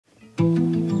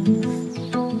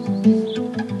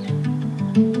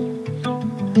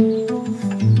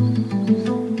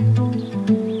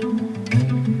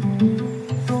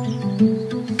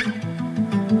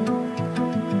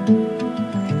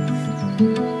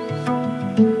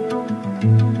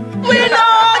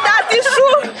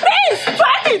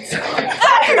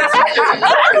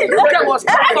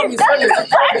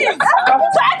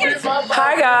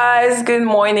Hi guys, good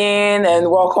morning and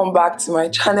welcome back to my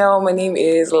channel. My name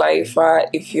is Laifa.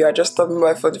 If you are just stopping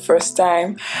by for the first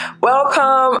time,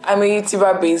 welcome. I'm a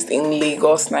YouTuber based in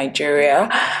Lagos, Nigeria,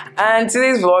 and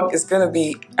today's vlog is gonna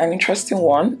be an interesting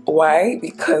one. Why?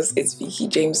 Because it's Veekee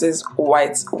James's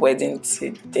white wedding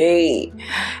today,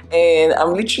 and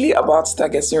I'm literally about to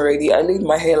start getting ready. I laid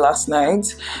my hair last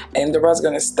night and the brot's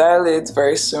gonna style it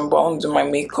very soon, but I'm gonna do my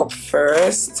makeup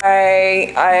first.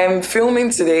 I am filming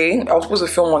today. I was supposed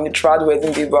to film on the trad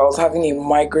wedding day, but I was having a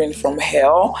migraine from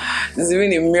hell. It's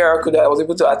even a miracle that I was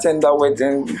able to attend that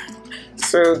wedding.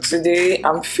 So today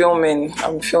I'm filming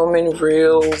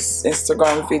reels,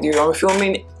 Instagram videos, I'm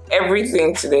filming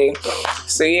everything today.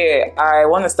 So yeah, I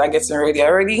want to start getting ready.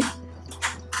 I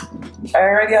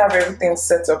already have everything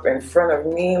set up in front of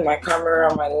me, my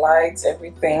camera, my lights,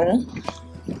 everything.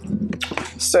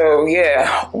 So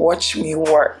yeah, watch me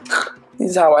work.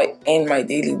 This is how I earn my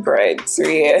daily bread. So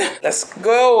yeah, let's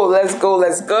go.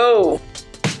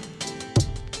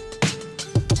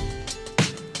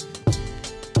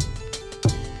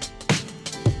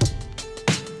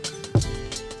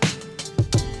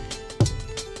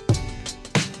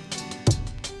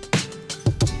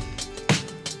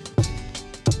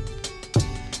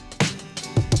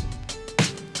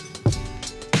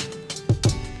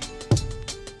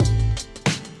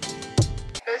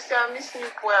 I'm missing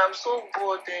where I'm so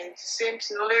bored and same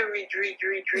thing, only read.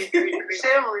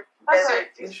 Same read.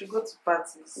 We should go to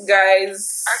parties.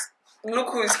 Guys, look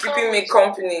who's keeping me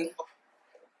company.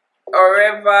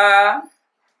 Oreva,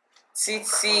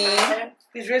 Titi, and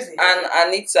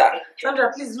Anita.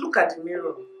 Sandra, please look at the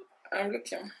mirror. I'm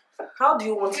looking. How do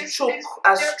you want to choke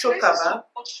as choker?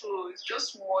 It's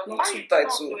just money. Not too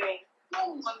tight, so.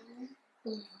 No money.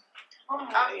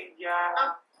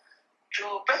 Yeah.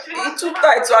 It's too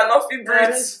tight, so I not feel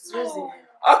breathe.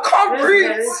 I can't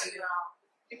breathe.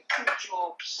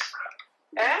 Jobs.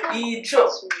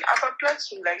 Trust me. I've applied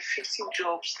to like 15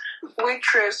 jobs.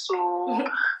 Waitress,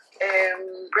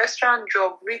 restaurant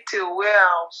job, retail,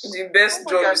 warehouse. The best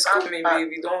job is coming,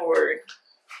 baby. Don't worry.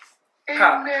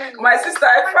 My sister,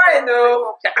 I find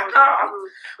though.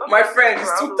 My friend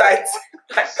is too tight.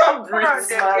 I can't breathe.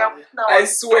 I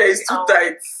swear it's too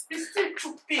tight. It's still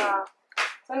too big.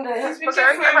 Sandra, Let's go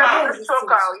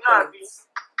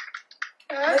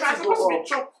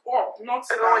choke up, not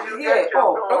yeah.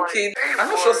 Oh, okay. I'm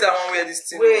not sure I won't wear this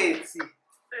thing. Wait.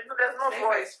 There's no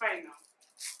voice. It's fine now.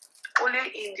 Only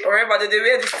in the. Remember, did they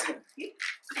wear this thing?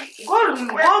 Go do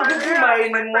my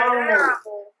tomorrow.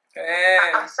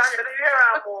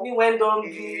 Me when don't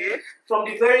do from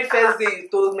the very first day you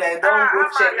told me I don't go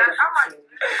check everything.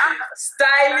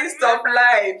 Stylist of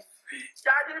life. This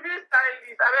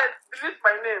is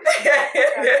my name.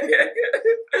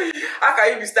 How can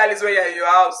you be stylist when you're in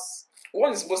your house?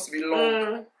 One is supposed to be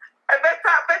long. I better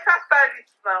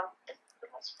stylist now.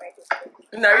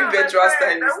 Now you better stylist. I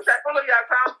wish I follow your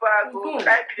account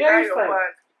bag. Very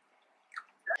fine.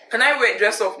 Can I wear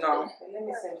dress off now? Let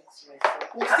me send it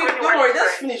to you. Don't worry,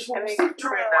 just finish. We'll still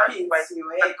throw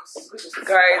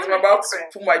guys, I'm about to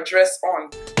put my dress on.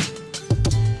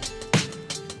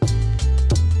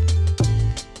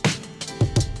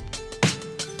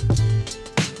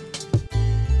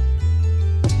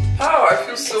 Oh, I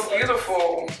feel so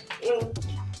beautiful.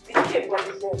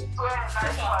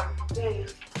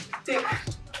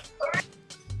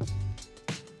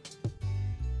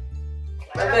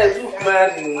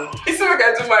 It's so I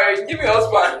can do marriage. Give me a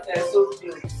husband. They're so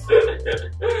cute.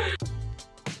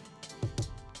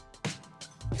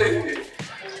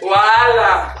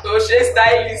 Voila! So she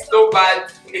stylist so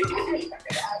bad.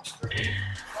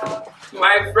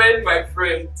 My friend.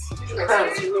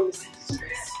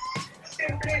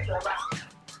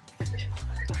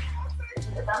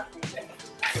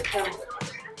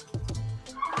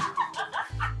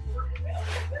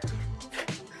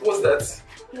 What's that?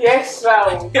 Yes,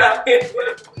 wow. Yeah.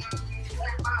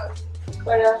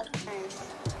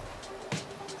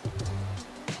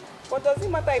 But does it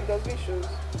matter if dustbin shows?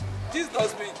 This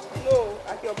dustbin? No,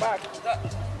 at your back.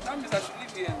 That means I should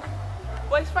leave here.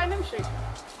 But it's fine, let me show you.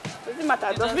 Does it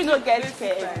matter? Dustbin don't get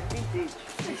vintage.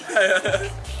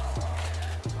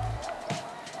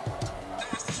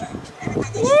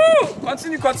 Woo!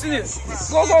 Continue. Go.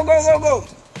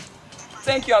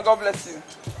 Thank you and God bless you.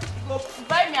 Go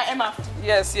buy me and Emma.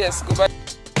 Yes, yes, go buy.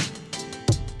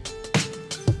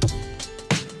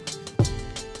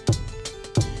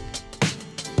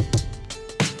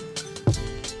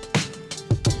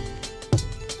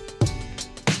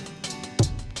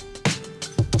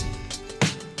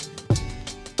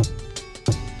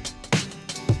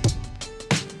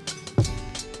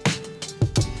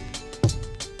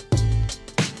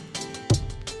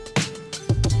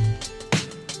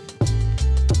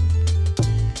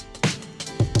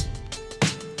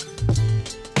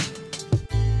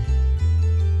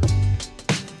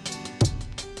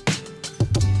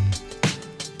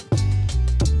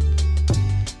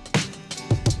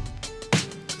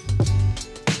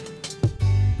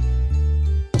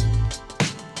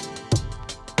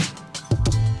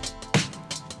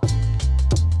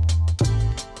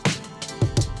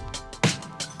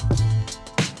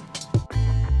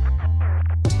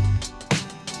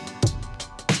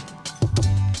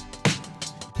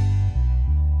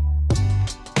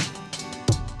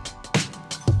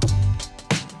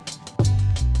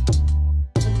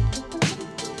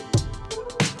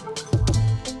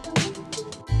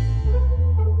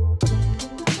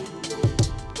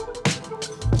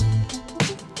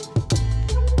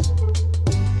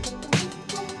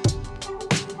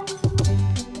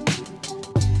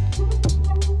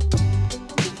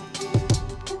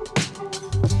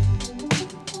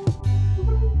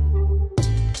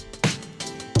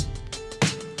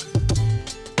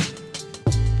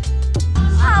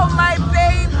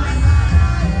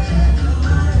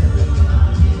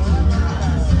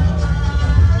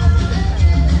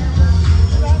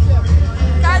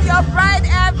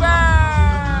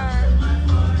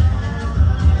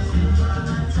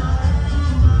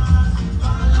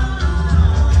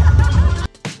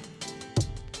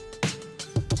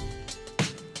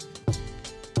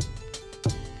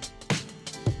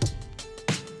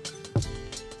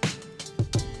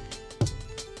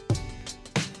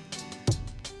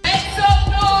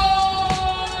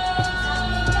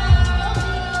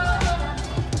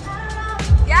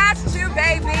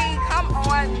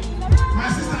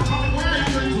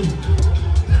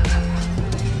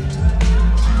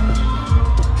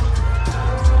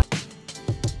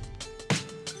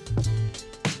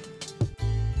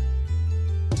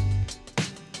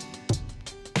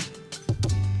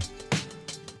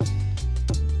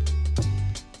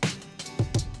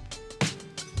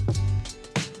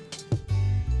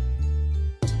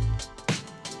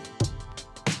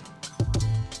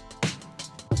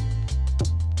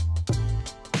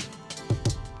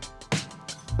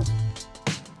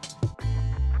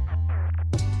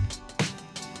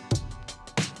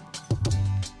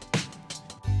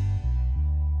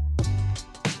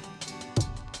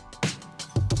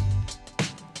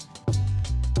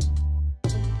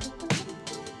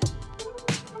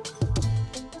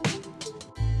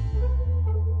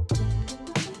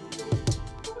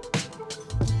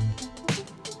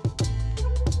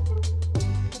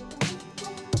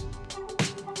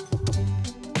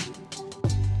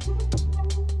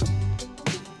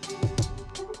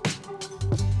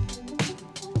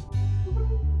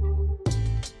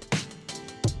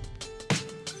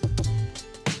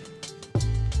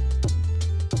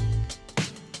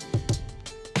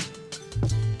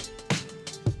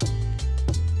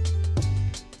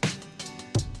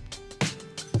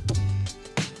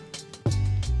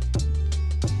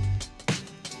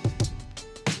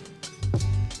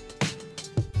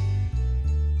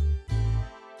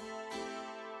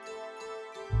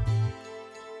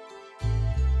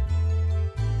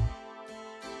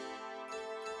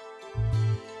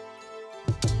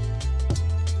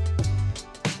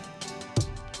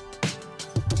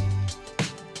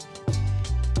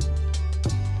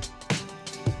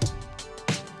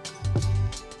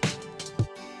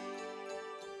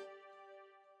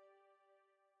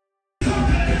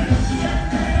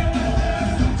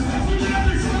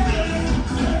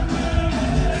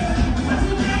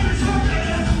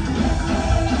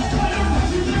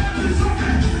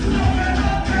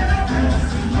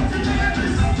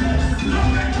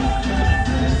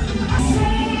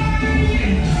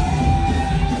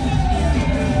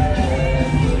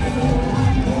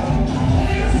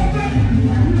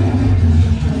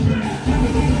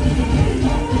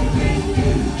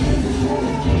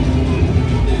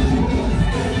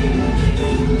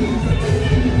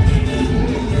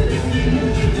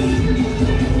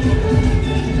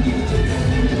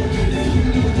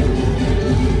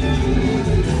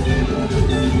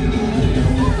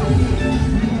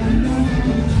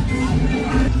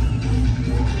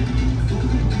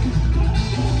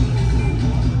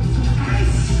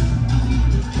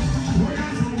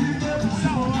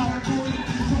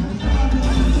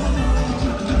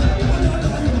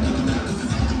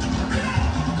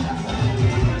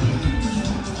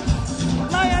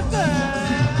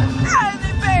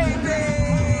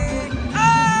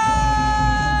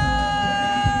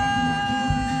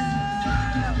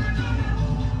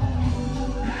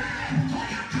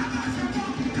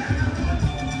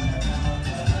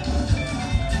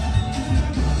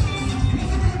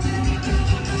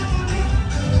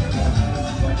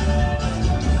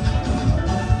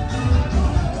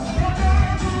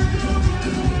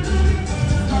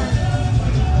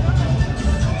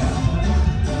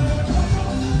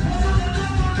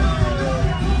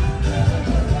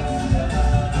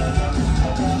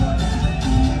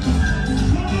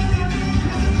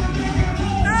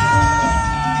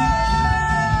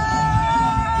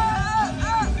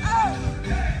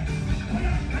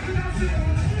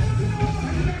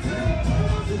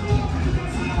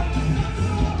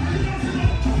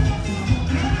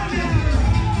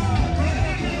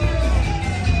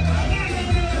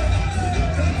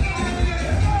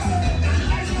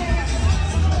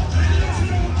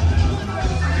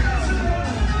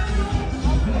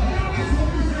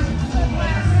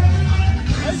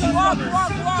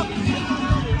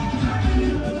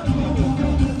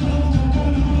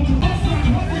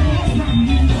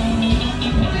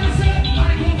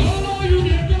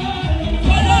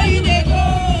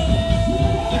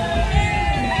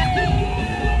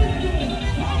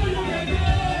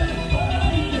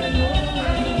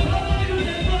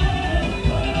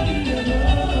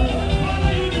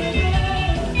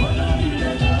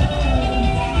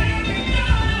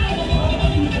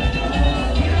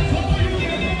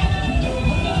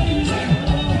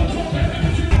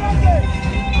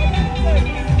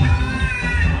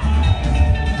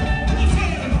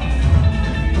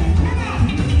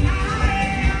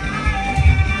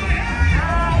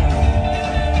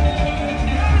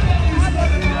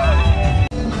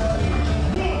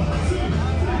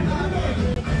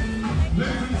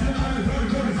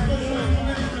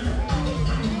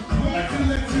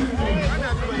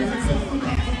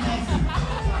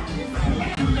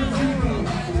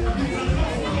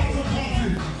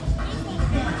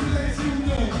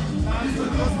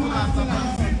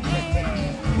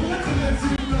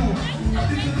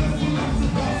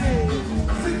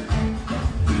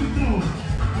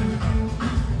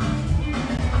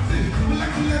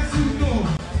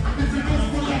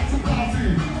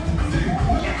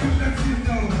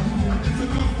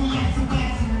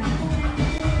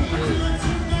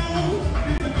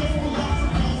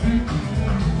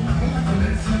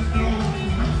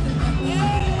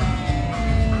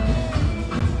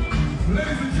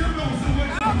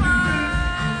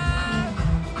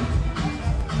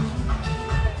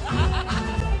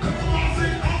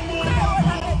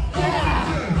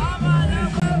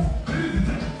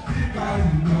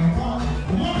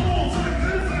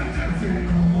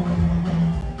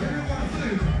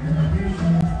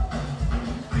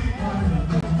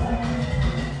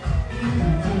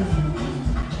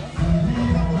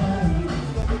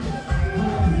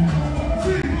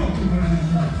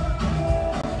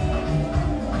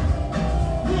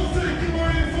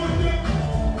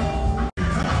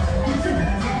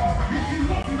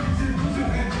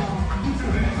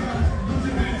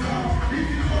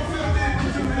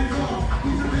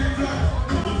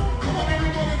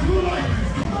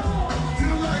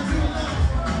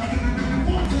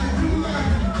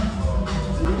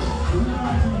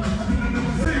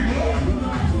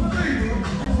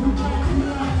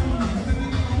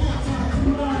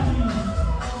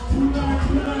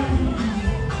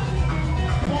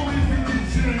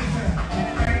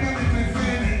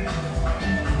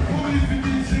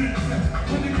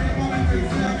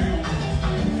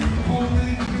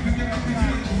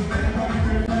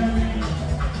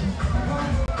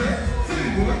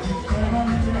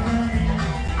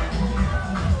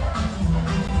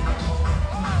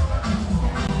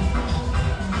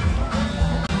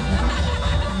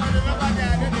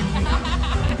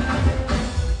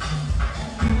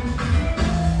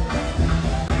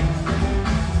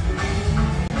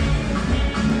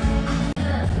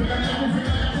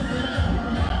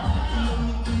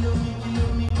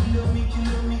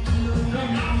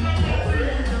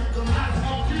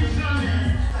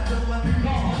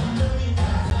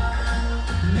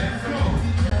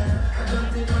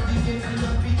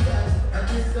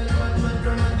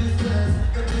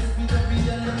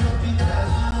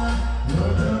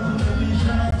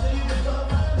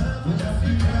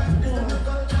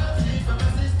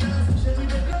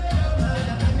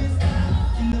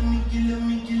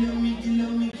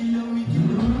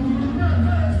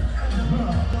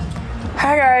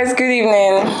 Hi guys, good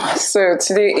evening. So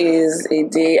today is a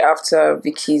day after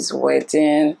Veekee's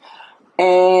wedding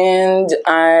and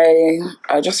I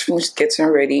just finished getting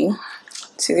ready.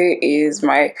 Today is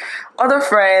my other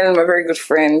friend, my very good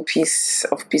friend, Peace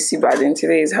of PC Baden.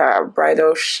 Today is her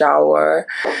bridal shower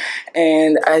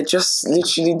and I just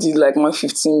literally did like my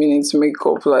 15 minutes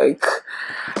makeup. Like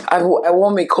I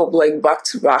wore makeup like back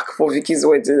to back for Veekee's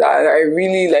wedding. I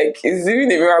really like, it's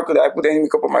even a miracle that I put any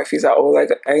makeup on my face at all. Like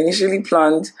I initially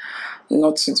planned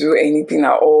not to do anything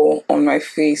at all on my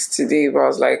face today, but I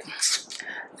was like,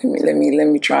 let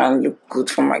me try and look good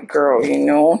for my girl, you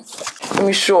know. Let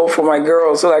me show up for my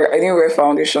girl. So like I didn't wear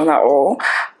foundation at all.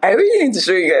 I really need to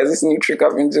show you guys this new trick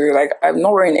I've been doing. Like I'm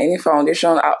not wearing any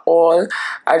foundation at all.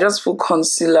 I just put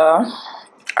concealer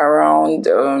around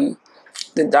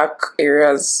the dark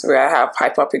areas where I have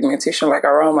hyperpigmentation, like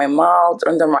around my mouth,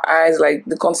 under my eyes. Like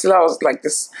the concealer was like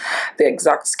this, the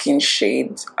exact skin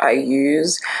shade I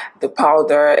use. The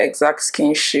powder, exact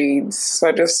skin shades. So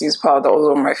I just use powder all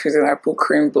over my face and I put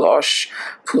cream blush,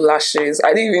 put lashes.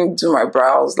 I didn't even do my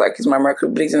brows, like it's my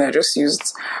microblading. I just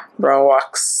used brow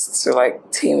wax to like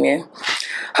tame it.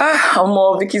 I'm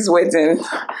more Veekee's wedding.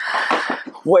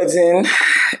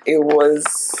 It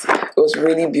was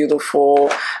really beautiful.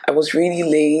 I was really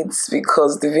late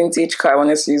because the vintage car I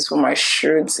wanted to use for my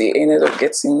shoots, it ended up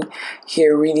getting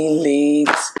here really late.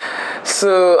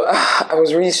 So I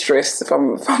was really stressed. If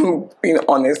I'm being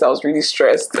honest, I was really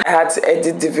stressed. I had to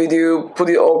edit the video, put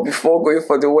it up before going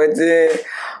for the wedding.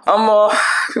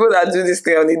 People that do this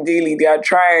thing on a daily, they are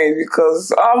trying because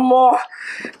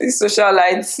this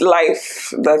socialite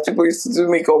life that people used to do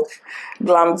makeup,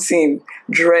 glam team,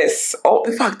 dress,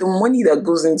 in fact the money that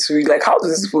goes into it, like how do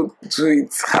these people do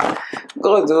it?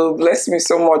 God bless me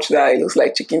so much that it looks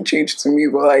like chicken change to me,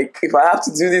 but like if I have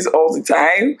to do this all the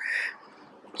time,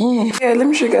 yeah, let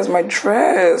me show you guys my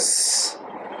dress.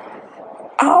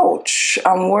 Ouch,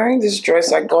 I'm wearing this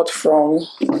dress I got from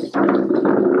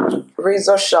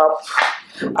Razor Sharp.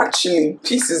 Actually,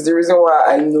 Peace is the reason why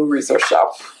I know Razor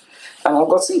Sharp, and I've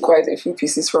gotten quite a few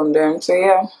pieces from them. So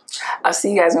yeah, I'll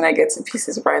see you guys when I get to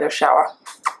Peace's bridal shower.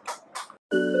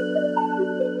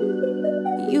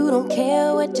 You don't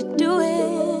care what you're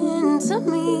doing to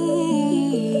me.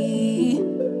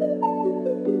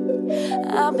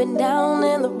 I've been down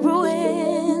in the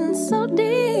ruins so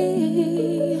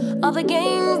deep. All the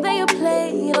games that you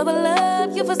played, all the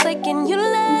love you you forsaken, you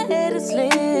let it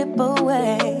slip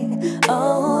away.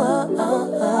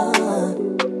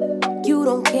 You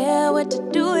don't care what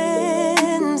you're doing.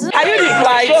 Are you the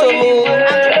bride, Solo?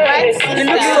 You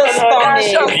look so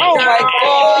stunning. Oh my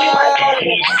God.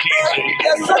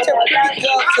 You're such a pretty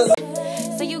girl, Solo.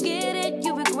 So you get it,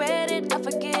 you regret it, I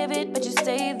forgive it, but you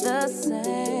stay the same.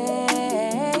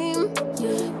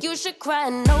 You should cry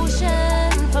an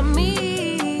ocean for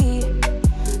me,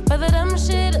 for the dumb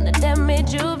shit and the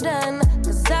damage you've done.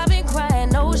 Cause I've been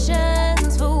crying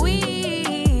oceans for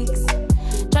weeks.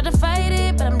 Try to fight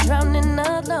it, but I'm drowning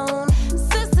alone.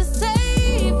 Sister,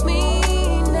 save me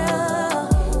now.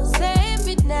 Save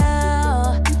me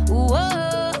now.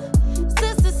 Whoa.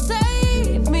 Sister,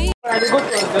 save me.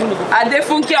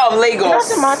 Adefunke of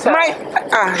Lagos.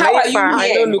 How are you here?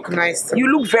 I don't look nice. You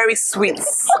look very sweet.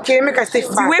 Okay, make I stay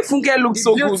fine. The way Funke looks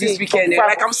so good this weekend, far,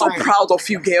 like I'm so fine. proud of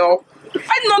you, girl.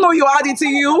 I did not know you had it in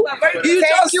you. You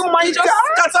just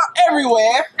scatter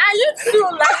everywhere. And you too,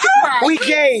 like We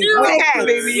gay.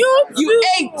 Baby. You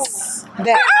ate.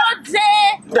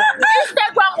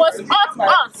 Instagram was hot.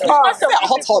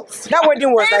 Hot. That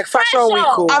wedding was like fashion week.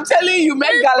 Oh. I'm telling you,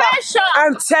 Met Gala.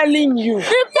 I'm telling you.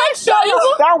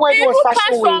 That wedding was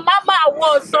fashion week. Mama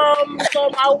Award,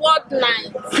 some award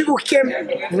night. People came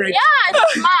ready. Yeah,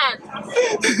 it's mad.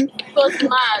 It was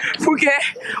mad. Funke,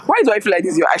 why do I feel like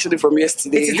this is your eyeshadow from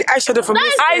yesterday? It is the eyeshadow from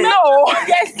yesterday. I know.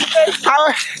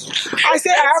 I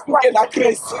said I have quite that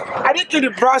place. I didn't do the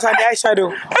brows and the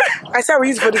eyeshadow. I said we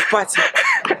use for this party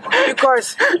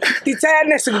because the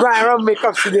tiredness to go and run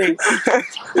makeup today.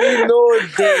 No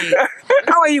day.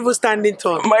 How are you even standing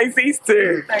tall? My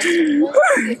sister.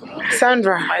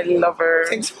 Sandra, My lover.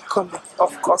 thanks for coming.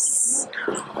 Of course.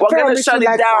 We're going to shut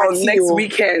it down next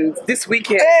weekend. This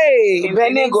weekend. Hey,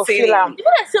 Benny go feel am.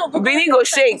 Benin go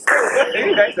shake.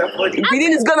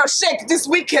 Benin is gonna shake this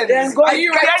weekend. Are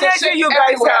you ready to shake you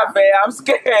guys have? I'm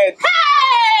scared. Hey,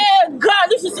 God,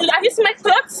 have you seen my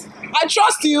clothes? I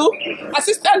trust you.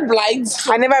 Assistant blinds.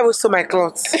 I never even saw my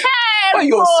clothes. Hey, Oh,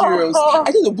 you're serious.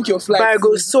 I need to book your flight. But I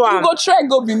go sew You am. go try and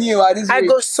go Benin at this I rate.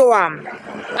 go sew am.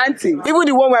 Auntie. Even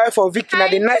the one where I went for Veekee, na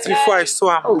the night before I sew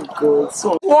am. Oh God.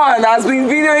 So one has been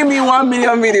videoing me 1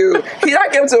 million video. He now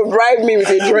came to bribe me with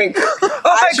a drink.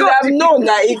 I should have known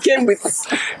that he came with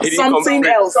something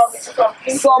else.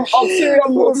 Some ulterior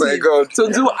motive. Oh my God. To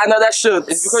do another shoot.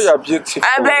 It's because you are beautiful.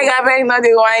 I beg, not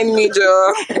the wine me,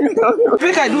 Joe. I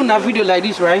think I do a video like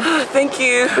this, right? Thank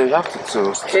you. So you have to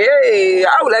toast. Hey,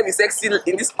 how will I be sexy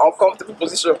in this uncomfortable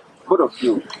position? Both of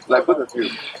you. Like both of you.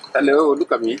 Hello,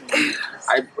 look at me.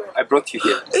 I brought you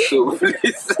here. So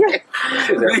please.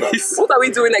 Please. What are we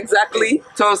doing exactly?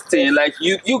 Toasting. Like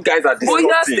you guys are Oh, you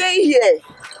are disgusting. staying here.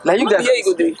 Like you guys. Here you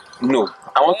go do. No.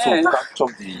 I want to backdrop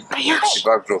the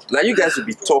backdrop. Like you guys will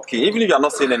be talking, even if you are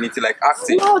not saying anything, like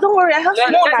acting. Oh, don't worry, I have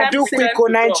to More I do quick. Oh,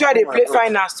 Nigeria they play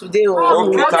finals today. Oh.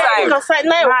 Okay, What time? Because at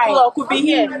 9 o'clock we'll be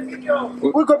here.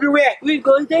 We go be where? We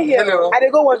go stay here. Hello. I dey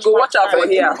go watch. Go watch out for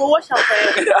here. Go watch out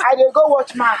for you. I dey go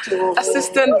watch match. Oh.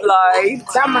 Assistant blind.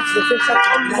 That match is the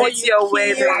first It's your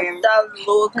wedding. That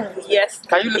look, yes.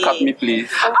 Can you look at me,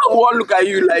 please? I won't look at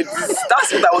you like this.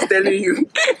 That's what I was telling you.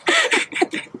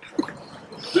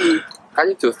 Can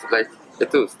you toast? Like a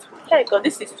toast? Hey God,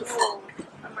 this is too full.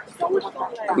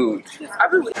 Good.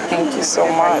 Thank you so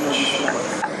much.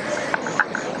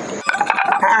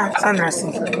 Sandra, see.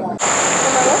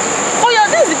 Oh yeah,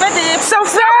 this is the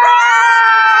birthday.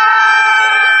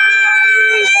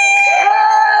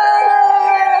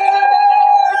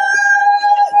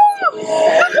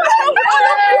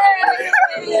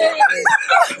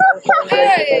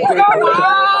 Hey, come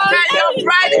on! Your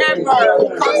bride ever.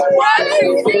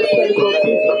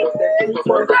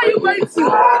 What are you going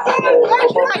to?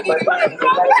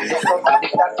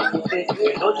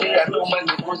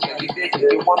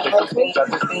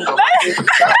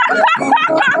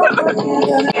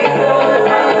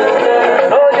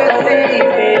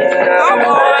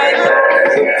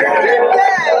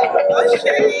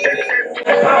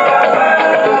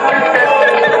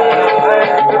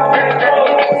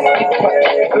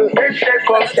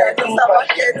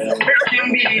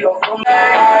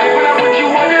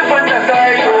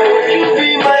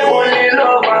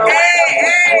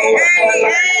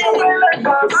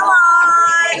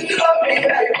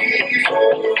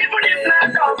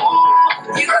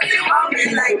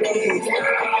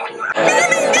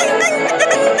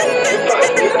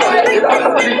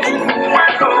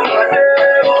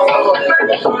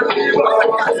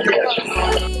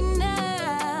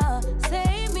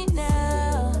 Save me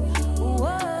now.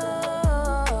 Whoa.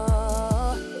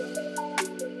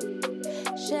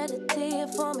 Shed a tear.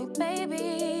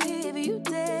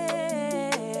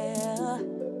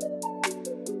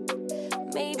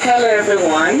 Hello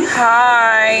everyone.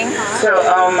 Hi. So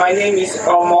my name is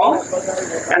Omo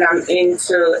and I'm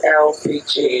into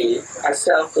LPG, a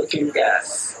self-cooking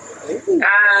gas.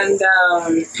 And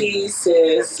Peace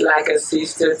is like a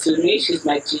sister to me. She's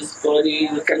my gist buddy.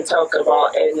 We can talk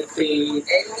about anything.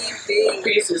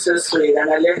 Peace is so sweet,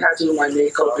 and I let her do my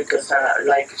makeup because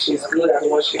she's good at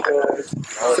what she does.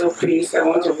 So Peace, I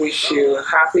want to wish you a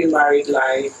happy married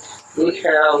life, good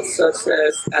health,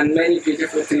 success, and many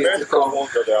beautiful things to come.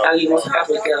 And you must have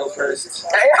a girl first.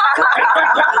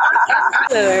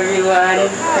 Hello everyone.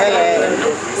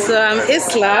 Hello. So I'm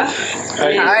Isla.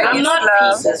 Hi, I'm not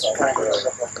Isla. Peace's friend.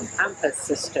 I'm her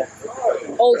sister.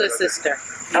 Older sister.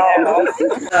 Oh.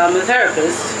 I'm a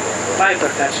therapist by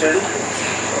profession.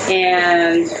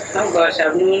 And oh gosh,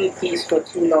 I've known Peace for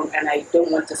too long and I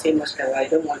don't want to say much because I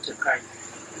don't want to cry.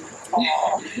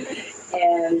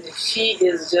 And she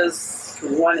is just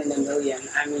one in a million.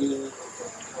 I mean,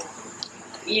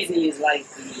 Easy is like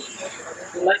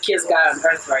the luckiest guy on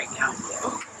earth right now.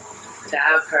 To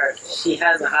have her, she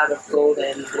has a heart of gold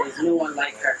and there's no one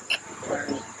like her.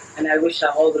 And I wish her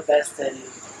all the best and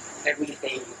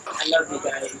everything. I love you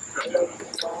guys.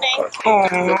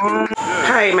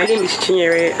 Hi, my name is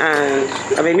Chinyere and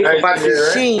I'm a makeup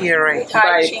artist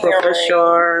by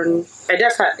profession. And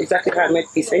that's exactly how I met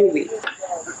Peace anyway.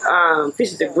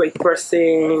 Peace is a great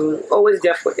person, always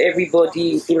there for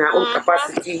everybody in her own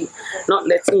capacity, not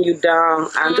letting you down.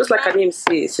 And just like her name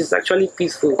says, she's actually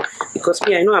peaceful. Because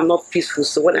me, I know I'm not peaceful.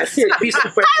 So when I see a peaceful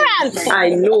person, I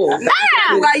know that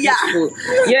she's peaceful.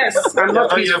 Yes, I'm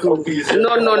not peaceful.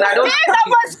 No, I don't.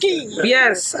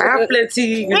 Yes, I have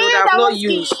plenty, that I've not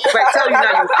used. If I tell you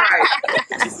now, you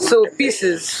cry. So Peace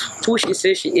is who she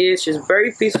says she is. She's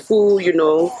very peaceful,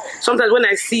 Sometimes when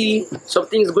I see some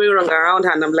things going wrong around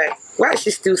her, and I'm like, why is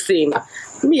she still sane?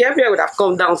 Me, everywhere would have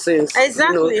come down since.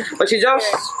 Exactly. But she just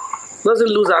doesn't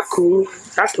lose her cool.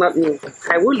 That's not me.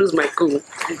 I will lose my cool.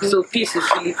 So Peace is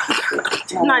really peaceful.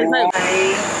 Nice.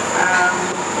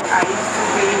 I used to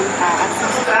be her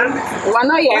assistant. We're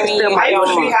not hearing I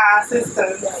used to be her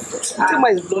assistant. Her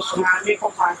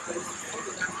makeup artist.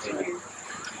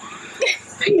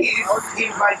 Peace,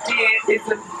 if I did, it's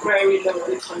a very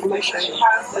lovely combination. She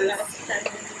has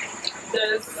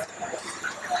this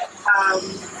part.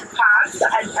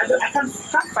 I can't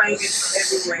find it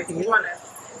everywhere, to be honest.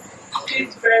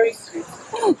 She's very sweet.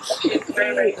 She's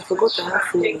very I forgot to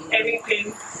take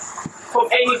anything from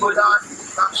anybody.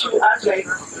 She will act like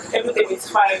everything is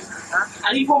fine.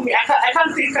 And even me, I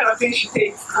can't take kind of thing she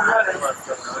takes, to be honest.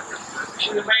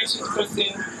 She's a very sweet person.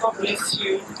 God bless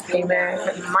you. Amen.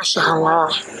 Mashallah.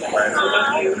 I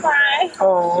love you.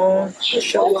 Oh.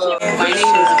 My name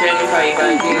is Jennifer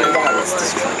Ibadan.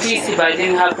 Peace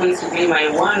Ibadan happens to be my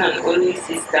one and only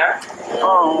sister.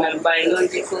 My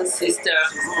biological sister.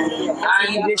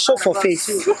 And They show for face.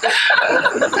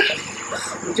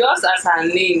 just as her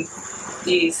name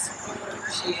is,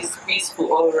 she's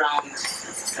peaceful all round.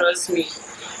 Trust me.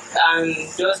 And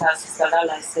just as Sister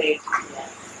Lala said,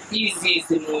 Easy is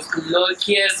the most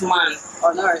luckiest man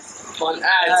on earth to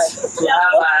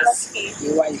have us.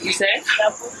 You said?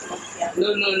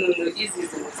 No. Easy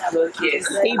is the most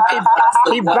luckiest.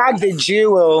 He bagged the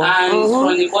jewel. And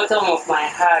from the bottom of my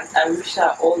heart, I wish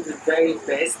her all the very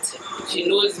best. She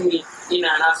knows me in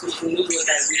and out, so she knows what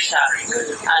I wish her.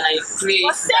 And I pray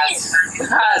that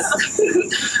hers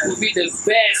will be the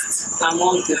best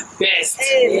among the best.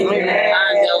 Amen.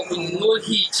 And there will be no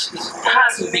hitch.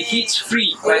 Hers will be hitch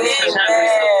free by the special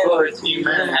grace of God.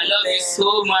 Amen. I love you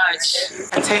so much.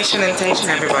 Attention,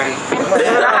 everybody.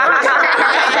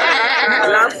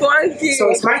 So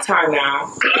it's my time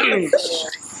now.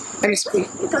 Let me speak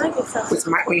with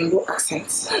my Oyinbo accent.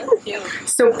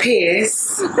 So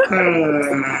Peace,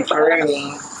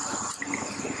 already,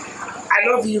 I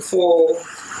love you for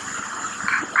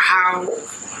how.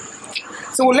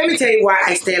 So let me tell you why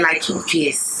I stay like you,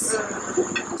 Peace.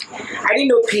 I didn't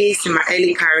know Peace in my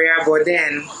early career, but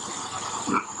then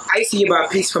I used to hear about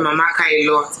Peace from Amaka a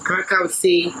lot. Amaka would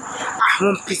say, I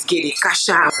want Peace get a cash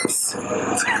out.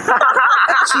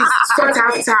 She's sought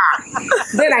after.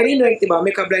 Then I didn't know anything about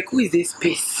makeup. Like, who is this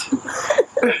Peace?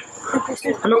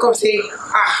 Amaka would say,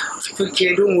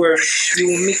 okay, don't worry, you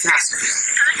will meet her.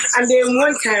 And then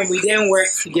one time we then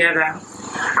worked together.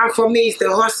 And for me, it's the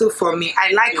hustle for me.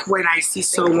 I like when I see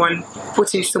someone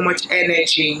putting so much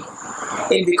energy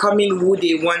in becoming who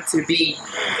they want to be.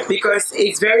 Because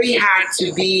it's very hard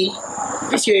to be,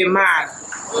 because you're a man.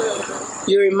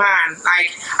 You're a man.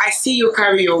 Like, I see you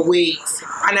carry your weight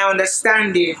and I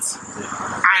understand it.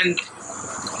 And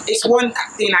it's one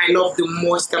thing I love the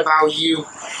most about you.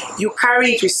 you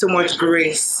carry it with so much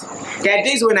grace. There are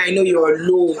days when I know you're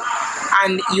low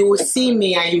and you will see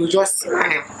me and you will just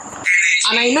smile.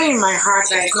 And I know in my heart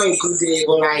that it's not a good day,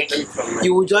 but like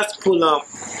you will just pull up.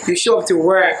 You show up to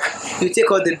work, you take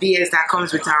all the BS that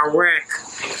comes with our work,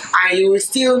 and you will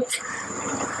still,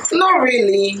 not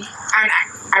really, and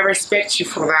I respect you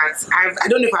for that. I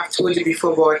don't know if I've told you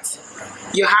before, but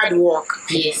your hard work,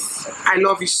 please. I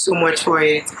love you so much for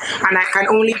it. And I can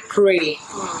only pray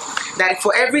that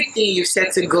for everything you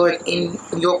said to God in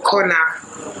your corner,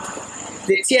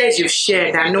 the tears you've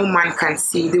shared that no man can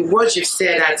see, the words you've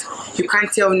said that you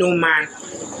can't tell no man,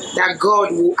 that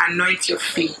God will anoint your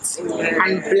feet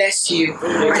and bless you.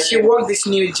 As you walk this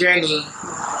new journey,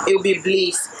 it will be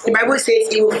bliss. The Bible says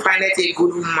he will find it a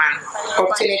good woman,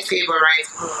 obtain favor, right?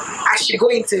 As you go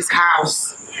into his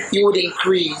house, you would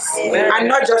increase. And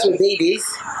not just with babies,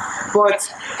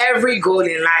 but every goal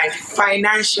in life,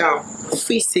 financial,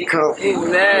 physical,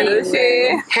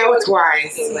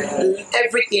 health-wise,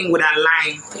 everything would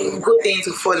align. Good things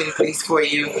will fall in place for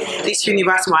you. This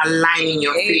universe will align in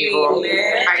your favor.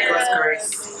 By God's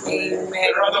grace.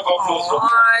 Amen.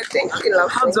 Thank you,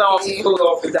 love. How do I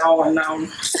follow up with that one now?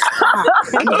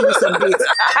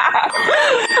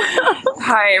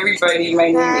 Hi, everybody.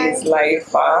 My name is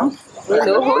Laifa. You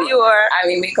know who you are. I'm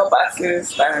a makeup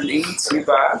artist and a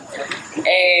YouTuber,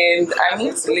 and I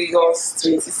moved to Lagos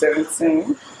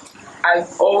 2017.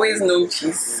 I've always known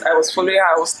Peace. I was following her,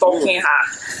 I was stalking her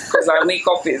because our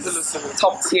makeup is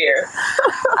top tier.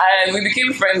 And we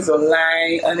became friends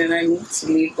online, and then I moved to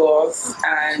Lagos,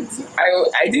 and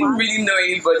I didn't really know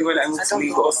anybody when I moved to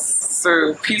Lagos.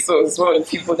 So Peace was one of the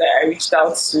people that I reached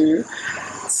out to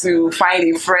find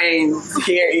a friend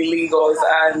here in Lagos,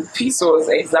 and Peace was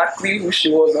exactly who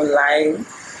she was online.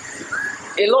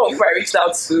 A lot of people I reached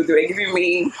out to, they were giving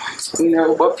me,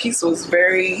 but Peace was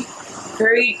very,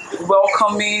 very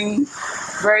welcoming,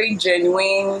 very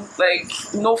genuine, like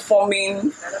no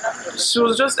forming. She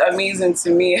was just amazing to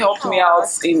me, helped me out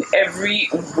in every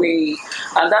way,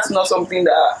 and that's not something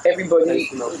that everybody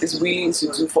is willing to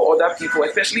do for other people,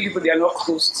 especially people they are not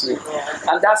close to.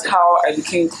 And that's how I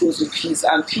became close with Peace,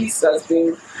 and Peace has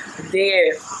been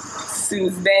there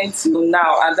since then till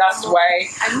now, and that's why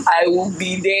I will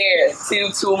be there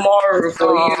till tomorrow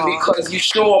for you, because you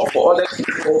show up for other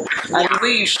people, and the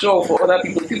way you show up for other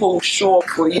people, people will show up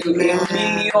for you in a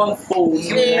million folds.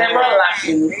 You never lack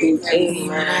anything.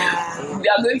 We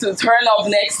are going to turn up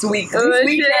next week, this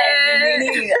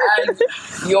weekend, and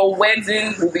your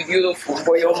wedding will be beautiful,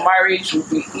 but your marriage will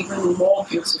be even more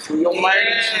beautiful. Your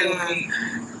marriage will be,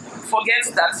 forget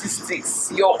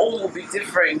statistics, your own will be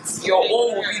different. Your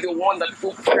own will be the one that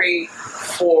people pray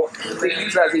for, they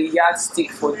use as a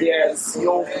yardstick for theirs.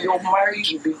 Your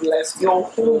marriage will be blessed. Your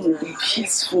home will be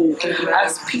peaceful.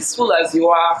 As peaceful as you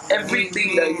are,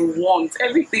 everything that you want,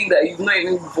 everything that you've not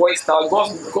even voiced out,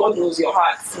 God knows your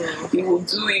heart. He will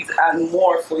do it and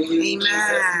more for you.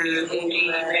 Amen.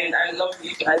 Amen. I love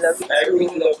you. I love you. I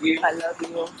really love you. I love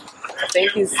you.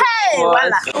 Thank you so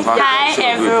much. Hi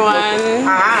everyone.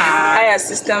 Hi,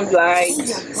 Assistant Blind.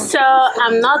 So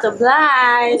I'm not a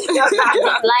blind.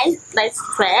 blind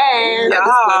friend.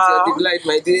 The blind,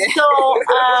 my dear. So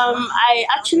I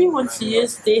actually want to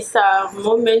use this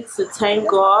moment to thank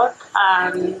God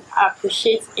and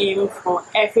appreciate Him for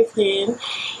everything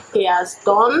He has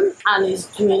done and is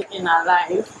doing in our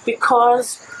life,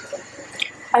 because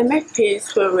I met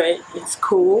Peace when we were in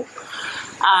school,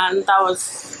 and that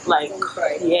was like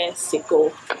years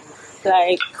ago.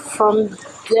 Like from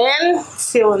then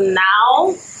till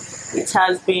now, it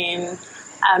has been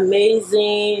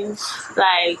amazing.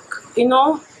 Like,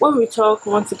 when we talk,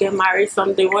 we want to get married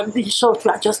someday, one day short,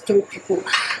 we are just 3 people.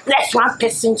 Let one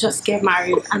person just get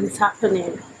married, and it's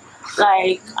happening.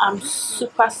 Like, I'm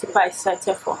super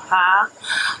excited for her,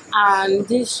 and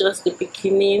this is just the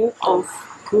beginning of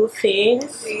good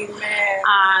things. Amen.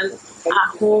 And our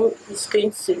home is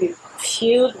going to be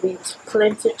filled with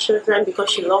plenty of children,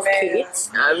 because she loves kids.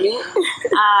 Amen.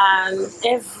 And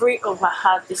every of her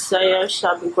heart desire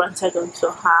shall be granted unto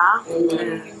her.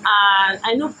 Amen. And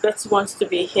I know Betty wants to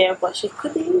be here, but she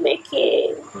couldn't make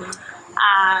it.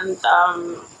 And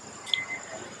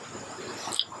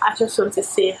I just want to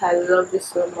say I love you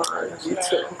so much. And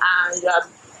you are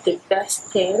the best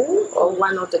thing, or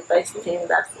one of the best things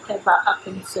that's ever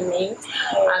happened to me,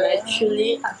 and I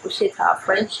truly appreciate our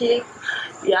friendship.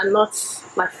 You are not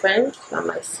my friend, you are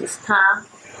my sister,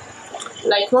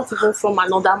 like not even from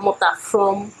another mother,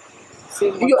 from the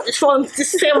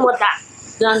same mother.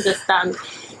 You understand?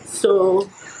 So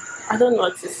I don't know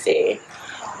what to say,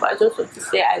 but I just want to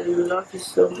say I love you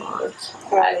so much.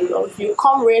 I love you.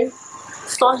 Come rain,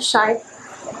 sunshine,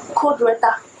 cold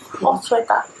weather, hot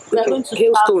weather. We are going to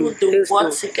travel the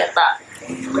world together.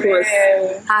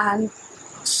 And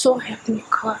so help me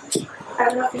God. I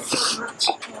love you so much.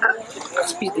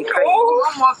 Speed the crying.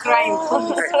 One more crying.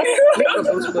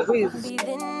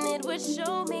 Then it would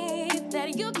show me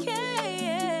that you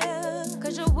care.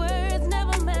 Cause your words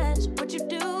never match what you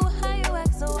do, how you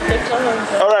act so.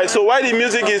 Alright, so while the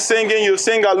music is singing, you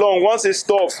sing along. Once it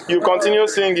stops, you continue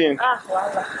singing.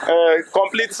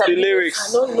 Complete the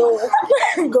lyrics. I don't know.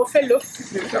 Go fellow.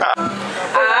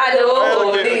 I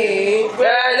don't need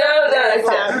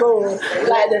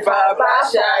like the Papa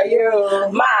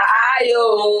Shayo, my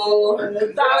ayo,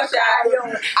 don't shayo. I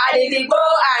didn't go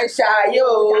and shayo.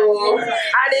 I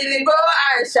didn't go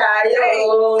and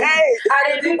shayo. I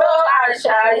didn't go and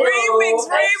shayo. Remix. I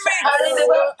didn't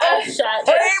go and shayo.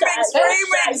 Remix.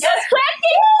 Just crack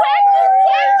it.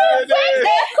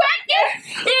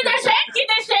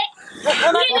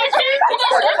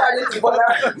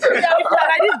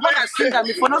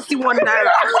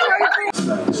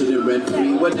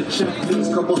 What the check, please,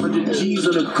 couple $100 G's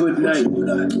on a good night.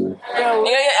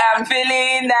 Yeah, I'm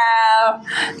feeling now.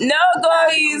 No go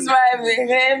use my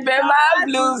vision, but my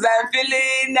blues I'm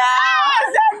feeling now.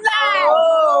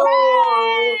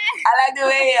 Oh, I like the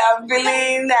way I'm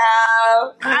feeling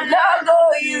now. No go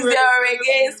use your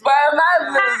reggae, spoil my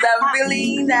blues I'm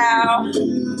feeling now.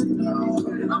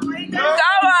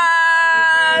 Come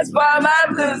on, spoil my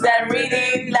blues I'm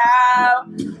reading now.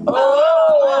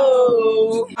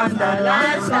 Oh, on the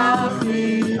last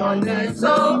coffee on the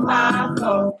sofa,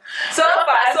 so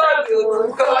far so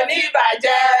good. Go ni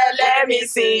baje, let me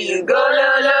see you go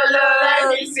lo lo lo. Let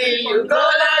me see you go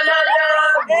lo lo lo.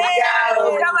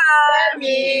 Bugao, come on, let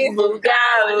me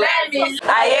bugao, let me.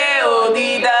 Aye o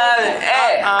didan,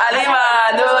 alima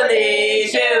no le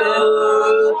she o.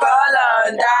 Call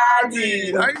on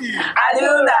daddy,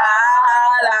 aduna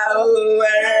la o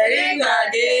ringa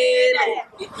gele.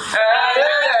 I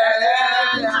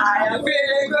am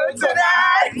feeling good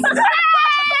tonight.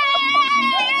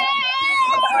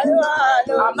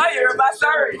 I'm not Yoruba,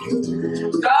 sorry.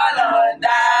 Call on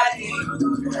daddy.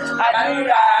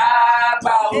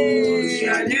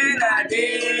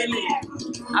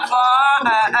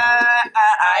 I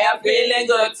am feeling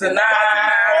good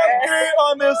tonight.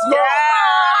 On this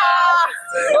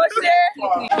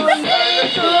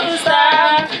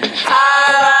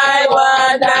I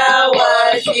wonder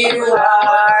what you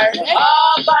are.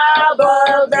 Up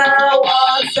above the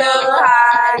world so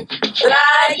high,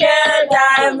 like a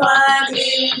diamond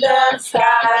in the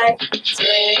sky.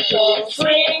 Twinkle,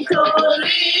 twinkle,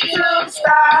 little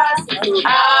stars.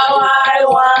 How I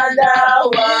wonder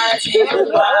what you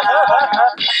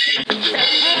are.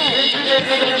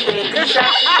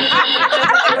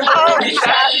 Mommy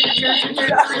shark,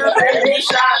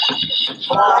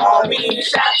 mommy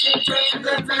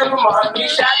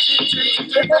shark,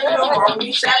 mommy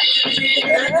shark,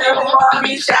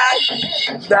 mommy shark,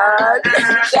 daddy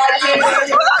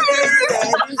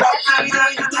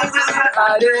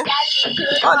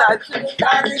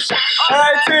shark,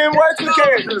 Alright, team Y2K.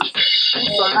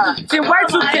 Team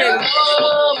Y2K.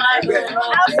 oh my God,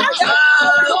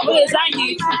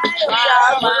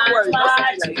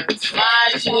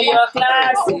 march to your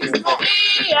classes.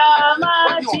 We are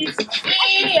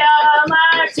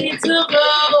marching to go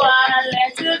and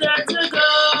learn, to go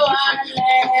and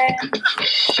learn.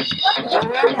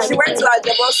 She went to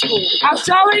Ajabo school. I'm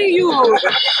showing you.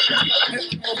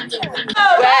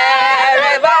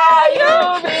 Wherever you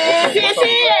be,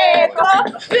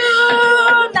 do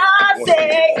not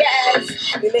say yes.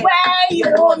 Where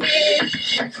you mean to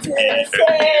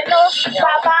say no,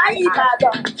 Baba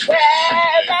Ibadan.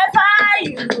 Wherever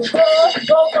you go,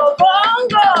 go,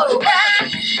 bongo.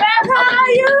 Wherever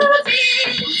you be,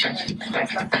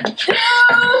 do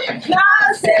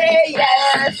not say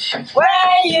yes.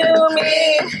 Where you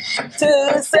mean to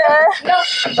say no,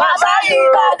 Baba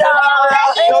Ibadan.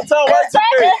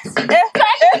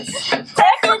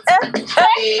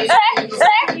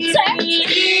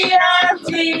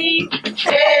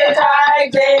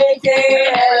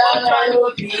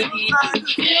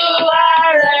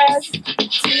 QRS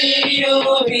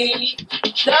TUV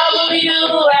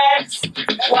WX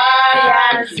Y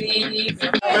and Z.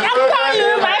 Everybody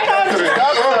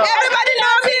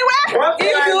knows me well.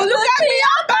 If you look at me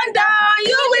up and down,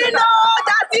 you will know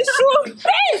that it's true.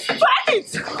 Please, track it.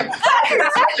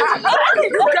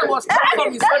 Look at what's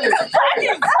coming.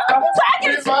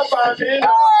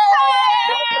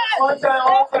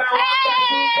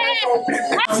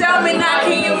 Tell me now,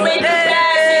 can you make that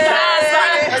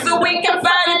ass so we can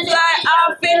finally fly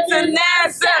off into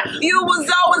NASA? You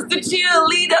was always the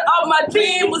cheerleader of my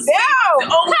dream. Was the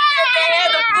only thing that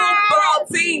had a football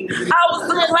team.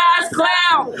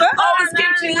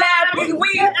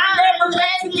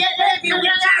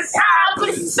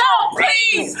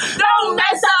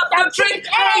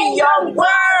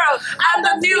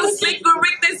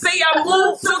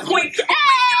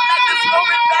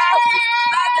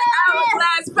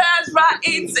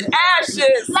 into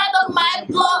ashes. Let the mic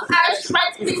blow ash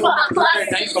right before my class.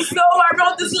 So I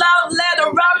wrote this love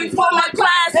letter right before my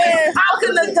classes. How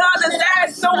can the daughters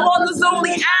ask someone who's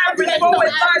only average for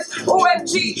advice?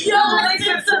 OMG, you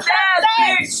listen to that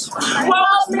bitch. What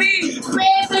was me?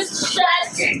 Baby's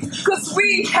tragic. Cause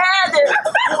we had it.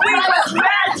 We was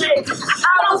magic.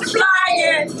 I was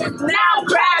flying. Now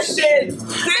crashing.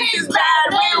 This is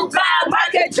bad, real bad,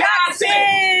 Michael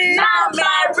Jackson. Now I'm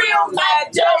mad, real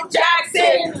mad, Joe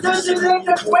Jackson. Does it make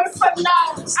a break from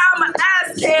now? I'ma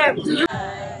ask him.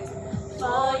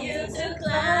 For you to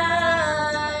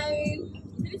climb,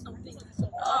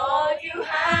 all you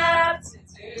have to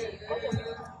do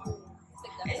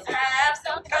is have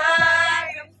some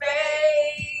kind of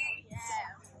faith.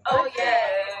 Oh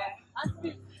yeah,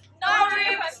 no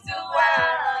rivers too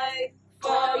wide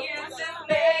for you to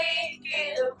make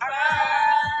it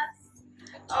across.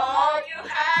 All you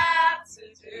have to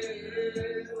do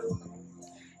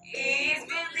is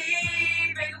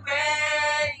believing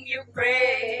when you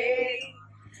pray,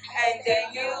 and then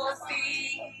you will see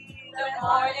the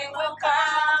morning will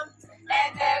come,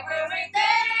 and every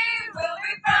day will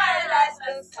be bright as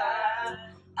the sun.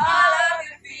 All of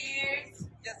your fears,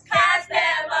 just cast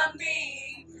them on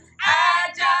me. I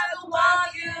just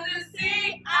want you to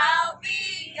see I'll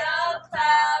be your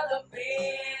cloud up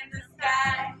in the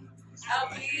sky. I'll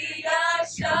be your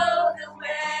shoulder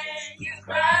when you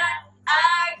cry. I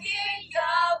hear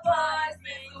your voice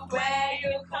when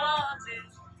you're calling.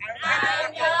 I'm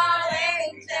your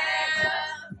angel.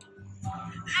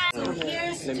 So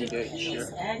here's to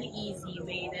peace and easy.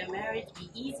 May the marriage be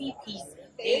easy peasy.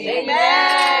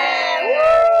 Amen.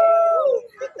 Woo!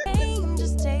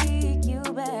 Just take you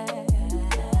back.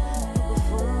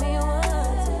 Fool me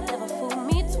once, never fool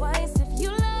me twice. If you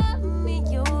love me,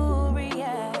 you'll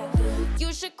react.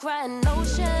 You should cry an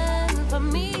ocean for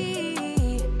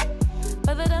me,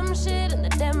 for the dumb shit and the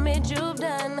damage you've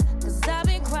done. Cause I've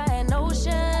been crying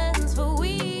oceans for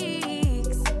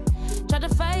weeks. Tried to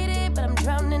fight it, but I'm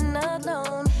drowning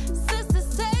alone. Sister,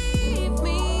 save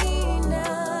me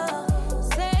now.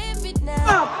 Save me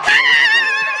now.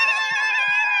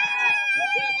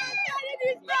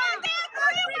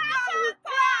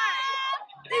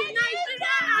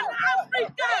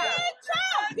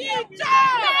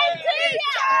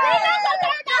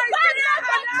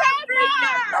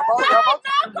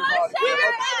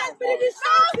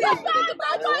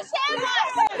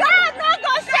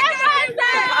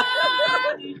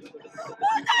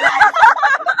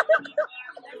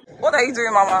 What are you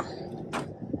doing, Mama?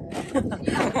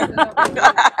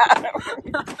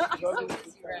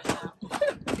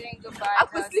 I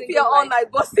could sleep here all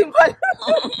night, busting my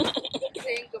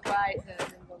Saying goodbye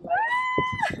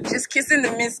to She's kissing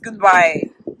the miss goodbye.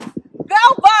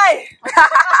 girl, bye.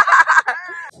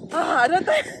 I don't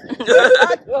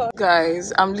think.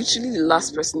 Guys, I'm literally the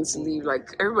last person to leave.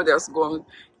 Like, everybody else gone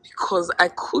because I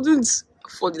couldn't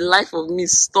for the life of me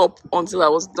stop until I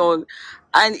was done,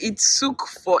 and it took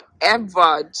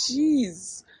forever.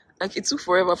 Jeez, like it took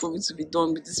forever for me to be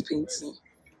done with this painting.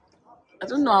 I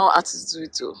don't know how artists do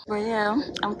it though, but yeah,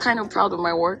 I'm kind of proud of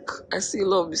my work. I see a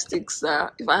lot of mistakes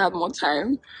that if I had more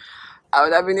time I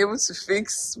would have been able to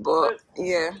fix, but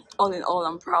yeah, all in all,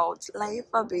 I'm proud.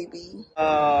 Laifa, baby.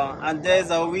 And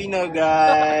there's a winner,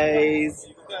 guys.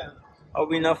 A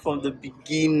winner from the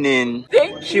beginning.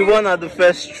 Thank She won at the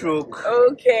first stroke.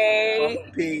 Okay.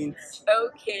 Of paint.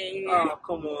 Okay. Oh,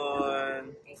 come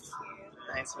on.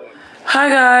 Nice work. Hi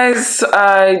guys,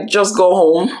 I just got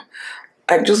home.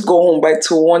 I just go home by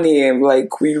 1 a.m.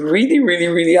 Like, we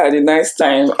really had a nice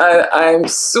time. I'm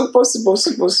super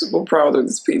proud of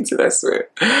this painting, I swear.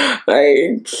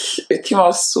 Like, it came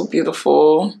out so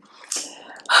beautiful.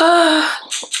 It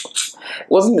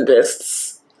wasn't the best.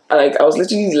 Like, I was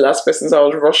literally the last person, so I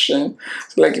was rushing.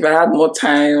 So, like, if I had more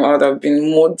time, I would have been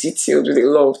more detailed with a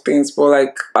lot of things. But,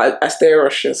 like, I stay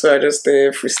rushing, so I just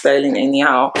stay freestyling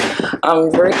anyhow. I'm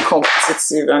very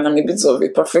competitive, and I'm a bit of a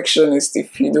perfectionist,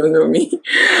 if you don't know me.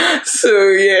 So,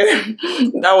 yeah,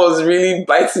 that was really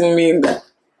biting me in the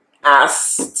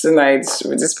ass tonight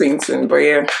with this painting. But,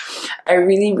 yeah, I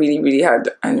really had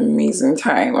an amazing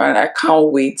time, and I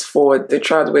can't wait for the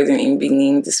trad wedding in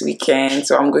Benin this weekend.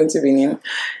 So, I'm going to Benin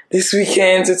this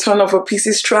weekend to turn off a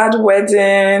PC's trad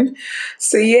wedding.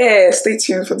 So yeah, stay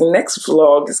tuned for the next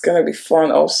vlog. It's gonna be fun.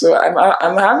 Also, I'm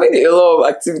having a lot of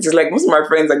activities. Like, most of my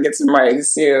friends are getting married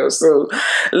this year, so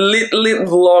lit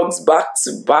vlogs back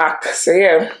to back. So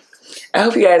yeah, I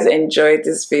hope you guys enjoyed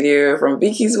this video, from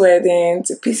Veekee's wedding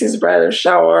to PC's bridal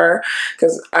shower,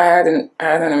 because I had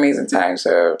an amazing time.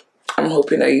 So I'm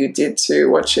hoping that you did too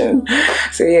watching.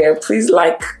 So yeah, please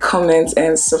like, comment,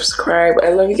 and subscribe. I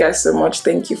love you guys so much.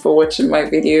 Thank you for watching my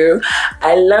video.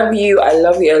 I love you, I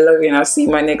love you, I love you, and I'll see you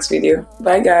in my next video.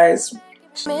 Bye guys.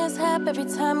 Mishap every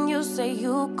time you say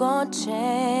you gon' change.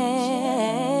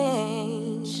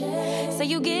 Say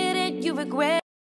you get it, you regret.